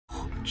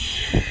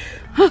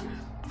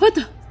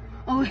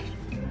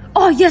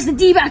yes, the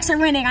D-backs are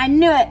winning. I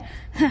knew it.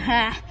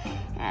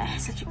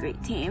 Such a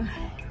great team.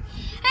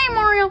 Hey,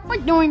 Mario, what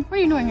you doing? What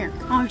are you doing here?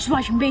 Oh, I'm just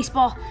watching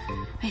baseball.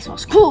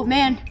 Baseball's cool,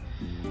 man.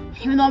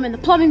 Even though I'm in the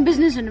plumbing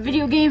business and a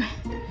video game,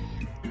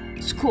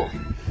 it's cool.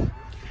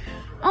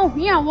 Oh,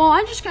 yeah, well,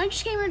 I just came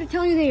here to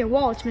tell you that your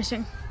wallet's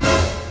missing.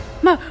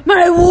 My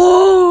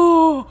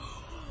whoa!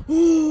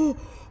 Why?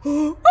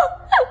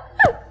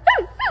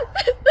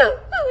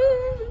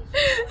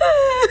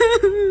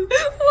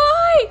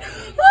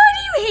 Why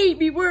do you hate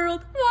me,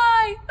 world?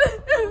 Why?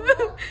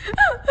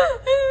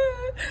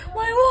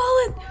 My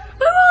wallet!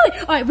 My wallet!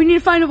 Alright, we need to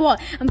find a wallet.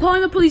 I'm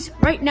calling the police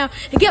right now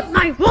to get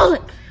my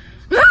wallet!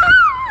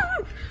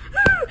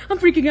 I'm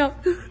freaking out.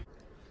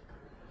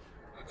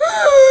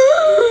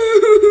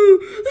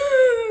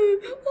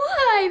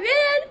 Why,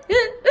 man?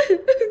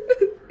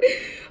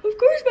 Of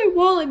course my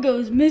wallet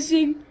goes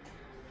missing.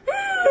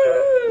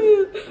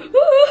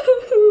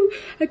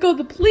 I called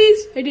the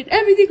police. I did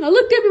everything. I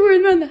looked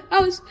everywhere around the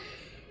house.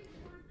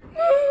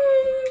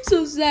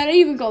 So sad. I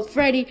even called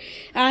Freddy.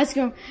 Asked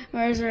him,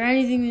 is there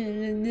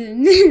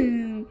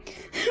anything?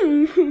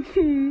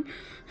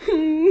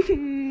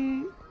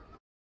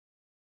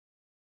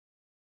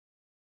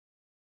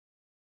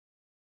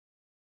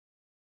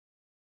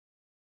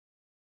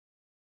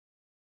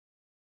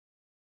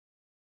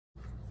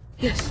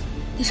 Yes,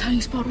 this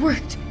hiding spot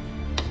worked.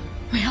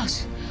 My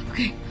house.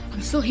 Okay,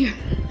 I'm still here.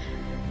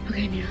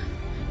 Okay, Nina.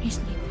 He's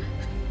sneak.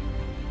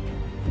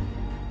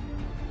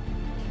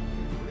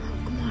 Oh,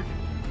 come on.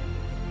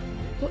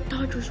 What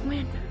Dodgers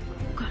win?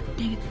 God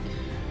dang it.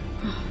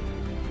 Oh.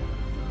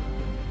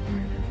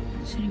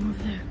 We're sitting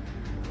over there.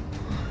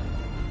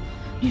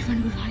 Oh. Need to find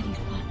a good hiding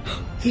spot.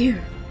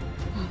 Here.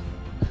 Oh.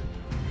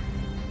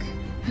 Okay.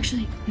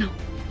 Actually, no.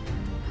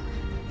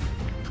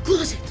 The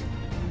closet.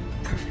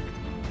 Perfect.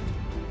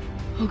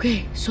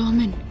 Okay, so I'm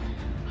in.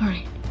 All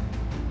right,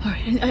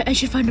 and I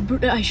should find a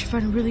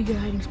really good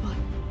hiding spot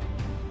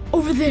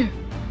over there.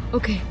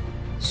 Okay,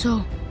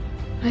 so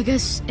I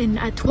guess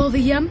at 12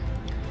 a.m.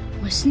 I'm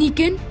gonna sneak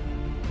in.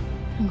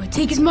 I'm gonna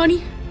take his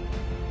money.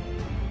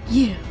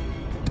 Yeah.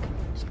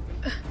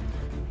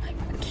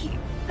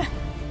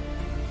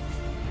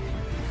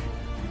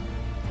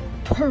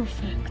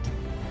 Perfect.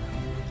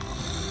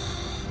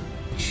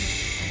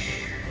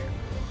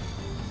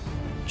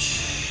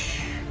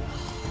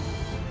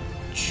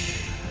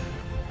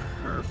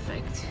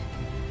 Perfect.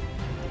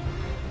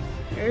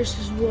 There's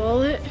his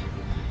wallet.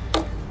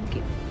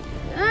 Give me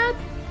that.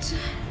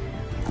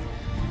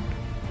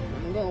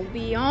 I'm gonna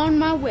be on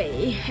my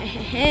way.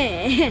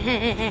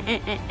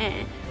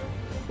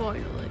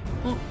 Finally.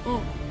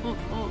 Oh,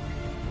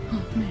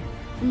 man.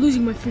 I'm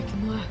losing my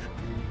freaking laugh.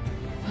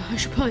 I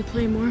should probably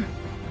play more.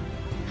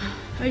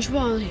 I should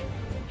probably,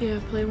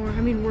 play more.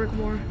 I mean, work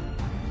more.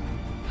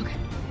 Okay.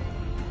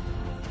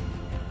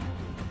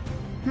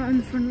 Not in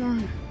the front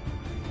lawn.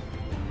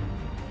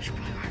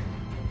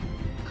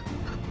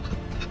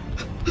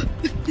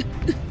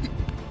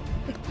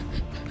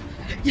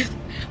 Yes,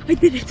 I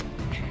did it.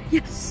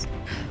 Yes.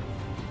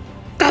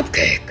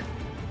 Cupcake.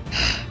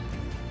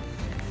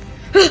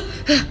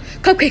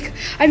 Cupcake.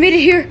 I made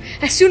it here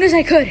as soon as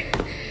I could.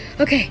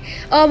 Okay.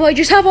 I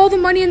just have all the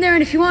money in there,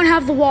 and if you want to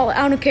have the wallet,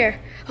 I don't care.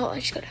 Oh, I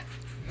just gotta.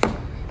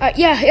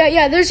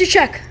 Yeah. There's your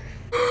check.